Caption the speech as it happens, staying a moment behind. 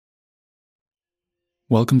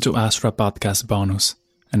Welcome to Astra Podcast Bonus,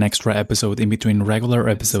 an extra episode in between regular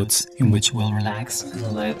episodes in which we'll relax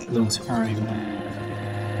and let loose our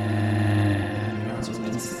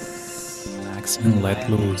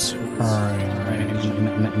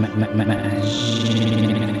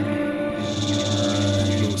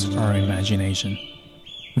imagination.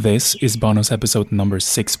 This is bonus episode number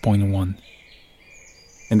 6.1.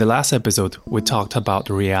 In the last episode, we talked about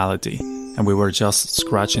reality, and we were just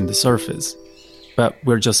scratching the surface. But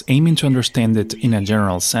we're just aiming to understand it in a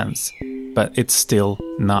general sense. But it's still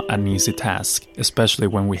not an easy task, especially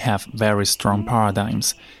when we have very strong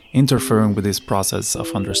paradigms interfering with this process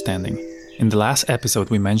of understanding. In the last episode,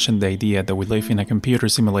 we mentioned the idea that we live in a computer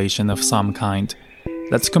simulation of some kind.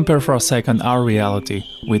 Let's compare for a second our reality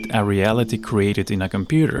with a reality created in a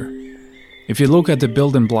computer. If you look at the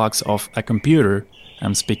building blocks of a computer,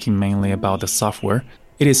 I'm speaking mainly about the software,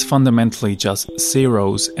 it is fundamentally just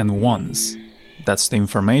zeros and ones. That's the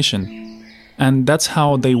information. And that's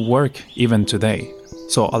how they work even today.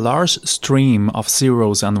 So a large stream of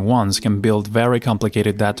zeros and ones can build very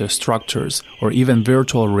complicated data structures or even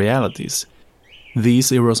virtual realities. These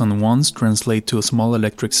zeros and ones translate to small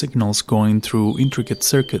electric signals going through intricate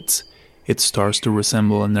circuits. It starts to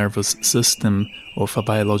resemble a nervous system of a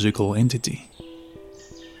biological entity.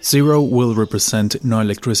 0 will represent no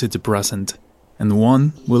electricity present, and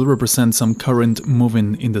 1 will represent some current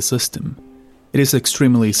moving in the system. It is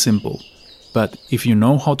extremely simple, but if you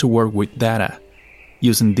know how to work with data,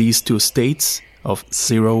 using these two states of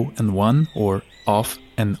 0 and 1 or off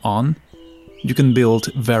and on, you can build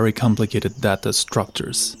very complicated data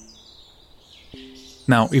structures.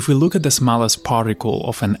 Now, if we look at the smallest particle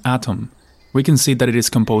of an atom, we can see that it is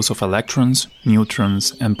composed of electrons,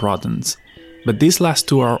 neutrons, and protons. But these last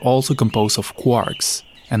two are also composed of quarks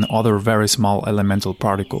and other very small elemental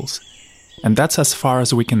particles. And that's as far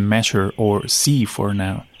as we can measure or see for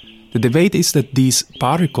now. The debate is that these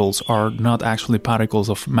particles are not actually particles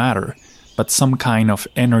of matter, but some kind of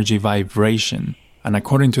energy vibration. And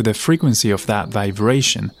according to the frequency of that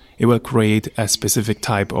vibration, it will create a specific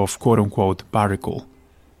type of quote-unquote particle.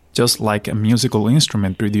 Just like a musical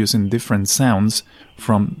instrument producing different sounds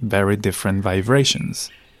from very different vibrations.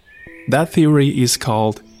 That theory is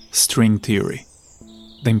called string theory.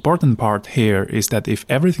 The important part here is that if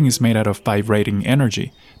everything is made out of vibrating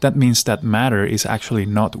energy, that means that matter is actually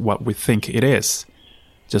not what we think it is.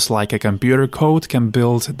 Just like a computer code can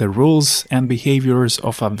build the rules and behaviors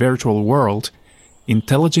of a virtual world,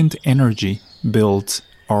 intelligent energy builds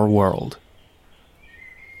our world.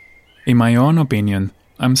 In my own opinion,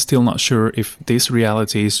 I'm still not sure if this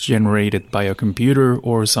reality is generated by a computer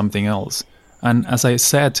or something else. And as I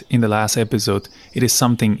said in the last episode, it is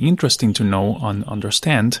something interesting to know and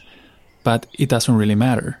understand, but it doesn't really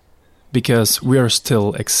matter, because we are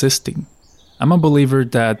still existing. I'm a believer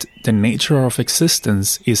that the nature of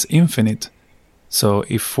existence is infinite. So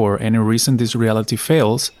if for any reason this reality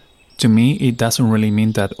fails, to me it doesn't really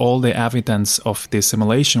mean that all the inhabitants of this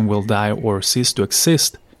simulation will die or cease to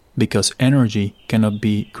exist, because energy cannot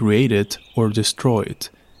be created or destroyed.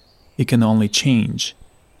 It can only change.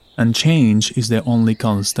 And change is the only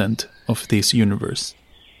constant of this universe.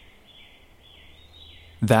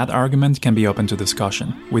 That argument can be open to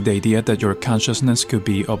discussion, with the idea that your consciousness could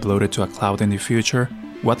be uploaded to a cloud in the future.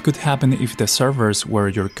 What could happen if the servers where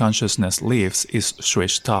your consciousness lives is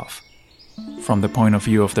switched off? From the point of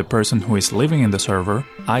view of the person who is living in the server,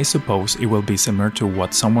 I suppose it will be similar to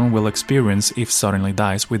what someone will experience if suddenly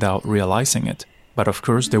dies without realizing it. But of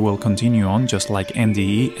course they will continue on just like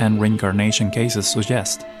NDE and reincarnation cases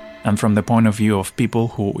suggest. And from the point of view of people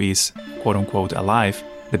who is quote-unquote alive,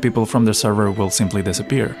 the people from the server will simply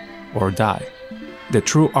disappear or die. The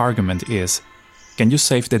true argument is, can you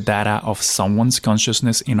save the data of someone's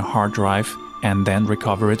consciousness in a hard drive and then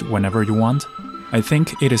recover it whenever you want? I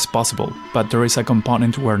think it is possible, but there is a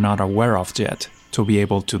component we're not aware of yet to be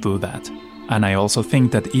able to do that. And I also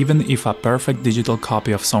think that even if a perfect digital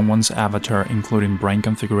copy of someone's avatar, including brain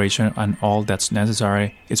configuration and all that's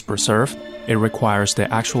necessary, is preserved, it requires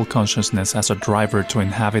the actual consciousness as a driver to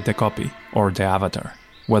inhabit the copy, or the avatar.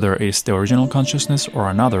 Whether it's the original consciousness or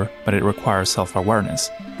another, but it requires self-awareness.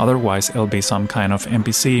 Otherwise, it'll be some kind of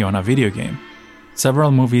NPC on a video game.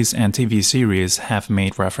 Several movies and TV series have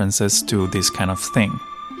made references to this kind of thing.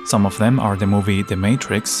 Some of them are the movie The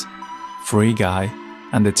Matrix, Free Guy,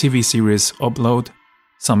 and the TV series Upload,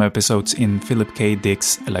 some episodes in Philip K.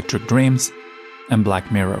 Dick's Electric Dreams, and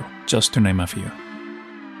Black Mirror, just to name a few.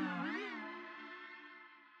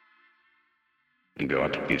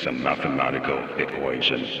 God is a mathematical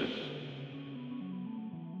equation.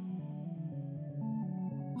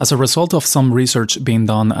 As a result of some research being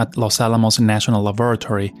done at Los Alamos National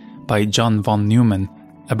Laboratory by John von Neumann,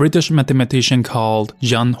 a British mathematician called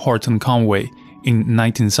John Horton Conway in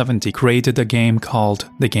 1970 created a game called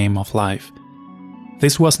The Game of Life.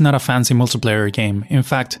 This was not a fancy multiplayer game. In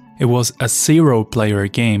fact, it was a zero-player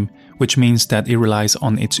game, which means that it relies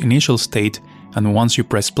on its initial state, and once you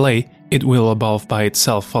press play, it will evolve by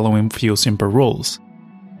itself following few simple rules.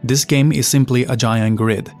 This game is simply a giant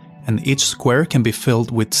grid, and each square can be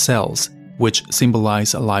filled with cells, which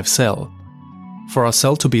symbolize a life cell. For a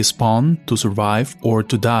cell to be spawned, to survive, or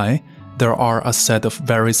to die, there are a set of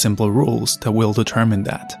very simple rules that will determine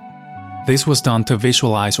that. This was done to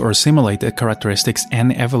visualize or simulate the characteristics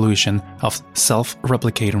and evolution of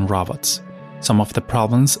self-replicating robots. Some of the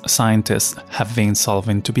problems scientists have been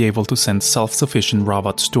solving to be able to send self-sufficient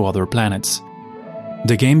robots to other planets.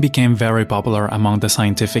 The game became very popular among the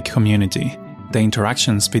scientific community. The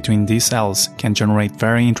interactions between these cells can generate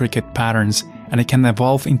very intricate patterns, and it can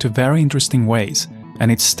evolve into very interesting ways. And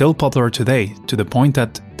it's still popular today, to the point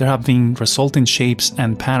that there have been resulting shapes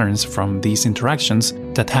and patterns from these interactions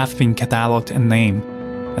that have been cataloged and named.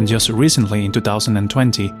 And just recently, in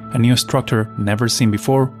 2020, a new structure never seen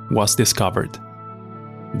before was discovered.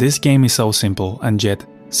 This game is so simple, and yet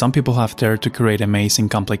some people have dared to create amazing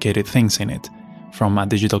complicated things in it, from a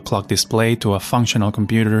digital clock display to a functional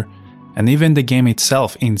computer, and even the game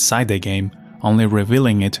itself inside the game, only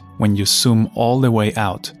revealing it when you zoom all the way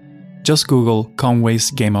out. Just Google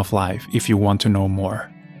Conway's Game of Life if you want to know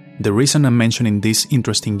more. The reason I'm mentioning this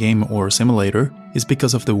interesting game or simulator is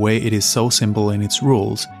because of the way it is so simple in its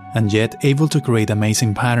rules, and yet able to create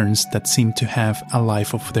amazing patterns that seem to have a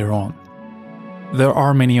life of their own. There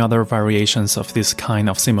are many other variations of this kind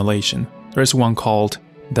of simulation. There is one called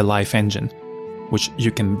the Life Engine, which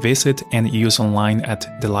you can visit and use online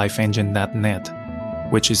at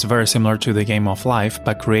thelifeengine.net, which is very similar to the Game of Life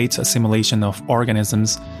but creates a simulation of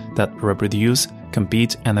organisms that reproduce,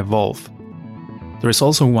 compete, and evolve. There is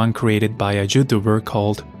also one created by a YouTuber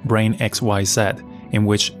called BrainXYZ, in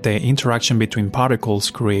which the interaction between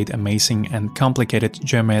particles create amazing and complicated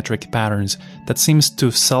geometric patterns that seems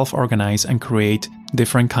to self-organize and create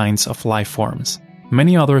different kinds of life forms.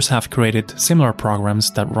 Many others have created similar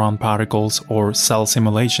programs that run particles or cell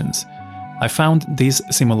simulations. I found these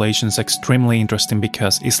simulations extremely interesting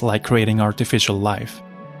because it's like creating artificial life.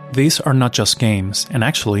 These are not just games, and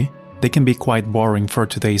actually, they can be quite boring for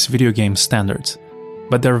today's video game standards.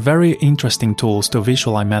 But they're very interesting tools to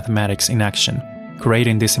visualize mathematics in action.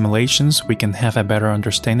 Creating these simulations, we can have a better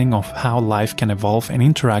understanding of how life can evolve and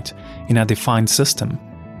interact in a defined system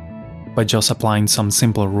by just applying some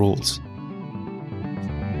simple rules.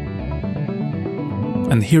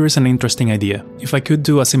 And here is an interesting idea. If I could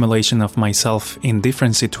do a simulation of myself in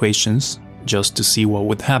different situations, just to see what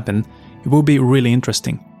would happen, it would be really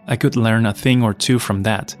interesting. I could learn a thing or two from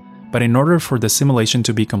that. But in order for the simulation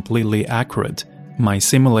to be completely accurate, my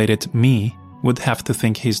simulated me would have to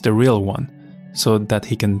think he's the real one, so that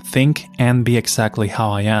he can think and be exactly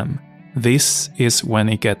how I am. This is when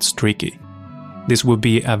it gets tricky. This would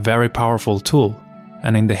be a very powerful tool,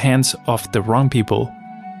 and in the hands of the wrong people,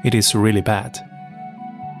 it is really bad.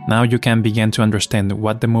 Now you can begin to understand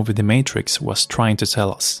what the movie The Matrix was trying to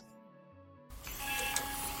tell us.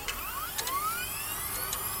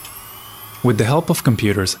 With the help of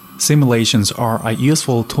computers, simulations are a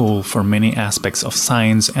useful tool for many aspects of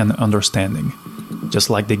science and understanding. Just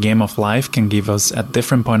like the Game of Life can give us a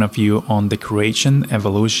different point of view on the creation,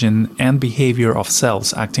 evolution, and behavior of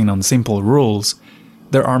cells acting on simple rules,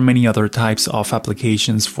 there are many other types of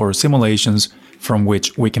applications for simulations from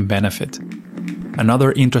which we can benefit.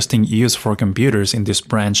 Another interesting use for computers in this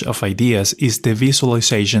branch of ideas is the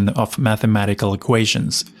visualization of mathematical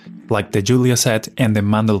equations, like the Julia set and the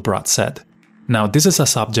Mandelbrot set. Now, this is a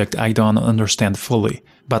subject I don't understand fully,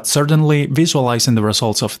 but certainly visualizing the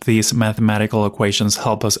results of these mathematical equations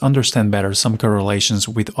help us understand better some correlations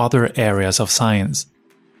with other areas of science.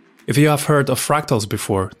 If you have heard of fractals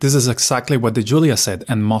before, this is exactly what the Julia set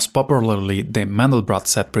and most popularly the Mandelbrot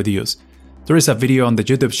set produce. There is a video on the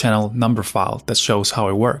YouTube channel Numberphile that shows how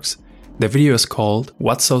it works. The video is called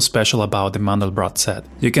What's So Special About the Mandelbrot Set.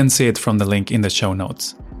 You can see it from the link in the show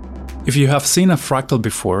notes. If you have seen a fractal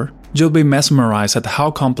before, you'll be mesmerized at how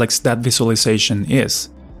complex that visualization is,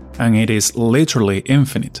 and it is literally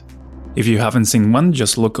infinite. If you haven't seen one,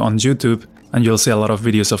 just look on YouTube and you'll see a lot of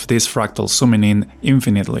videos of these fractals zooming in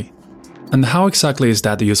infinitely. And how exactly is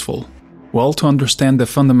that useful? Well, to understand the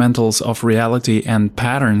fundamentals of reality and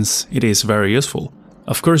patterns, it is very useful.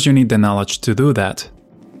 Of course, you need the knowledge to do that.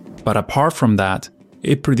 But apart from that,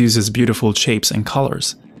 it produces beautiful shapes and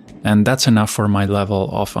colors, and that's enough for my level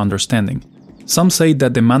of understanding. Some say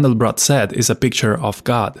that the Mandelbrot set is a picture of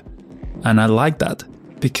God, and I like that,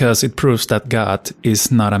 because it proves that God is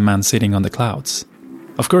not a man sitting on the clouds.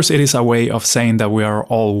 Of course, it is a way of saying that we are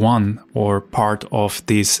all one or part of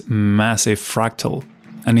this massive fractal,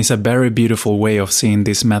 and it's a very beautiful way of seeing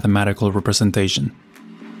this mathematical representation.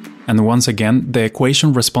 And once again, the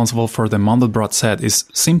equation responsible for the Mandelbrot set is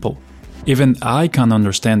simple. Even I can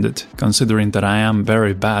understand it, considering that I am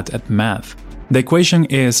very bad at math. The equation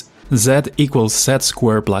is z equals z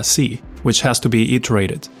squared plus c, which has to be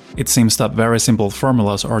iterated. It seems that very simple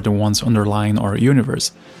formulas are the ones underlying our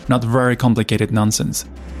universe, not very complicated nonsense.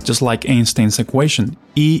 Just like Einstein's equation,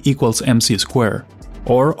 E equals mc squared,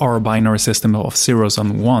 or our binary system of zeros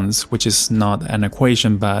and ones, which is not an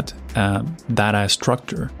equation but a data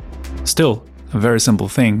structure. Still, a very simple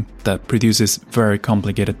thing that produces very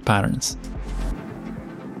complicated patterns.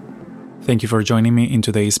 Thank you for joining me in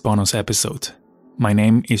today's bonus episode. My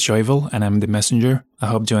name is Joyville and I'm the messenger. I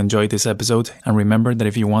hope you enjoyed this episode, and remember that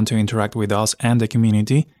if you want to interact with us and the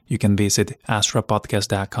community, you can visit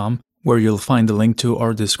astrapodcast.com, where you'll find the link to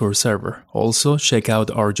our Discord server. Also, check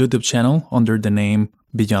out our YouTube channel under the name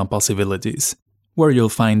Beyond Possibilities, where you'll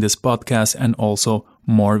find this podcast and also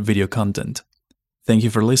more video content. Thank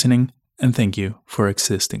you for listening, and thank you for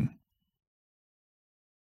existing.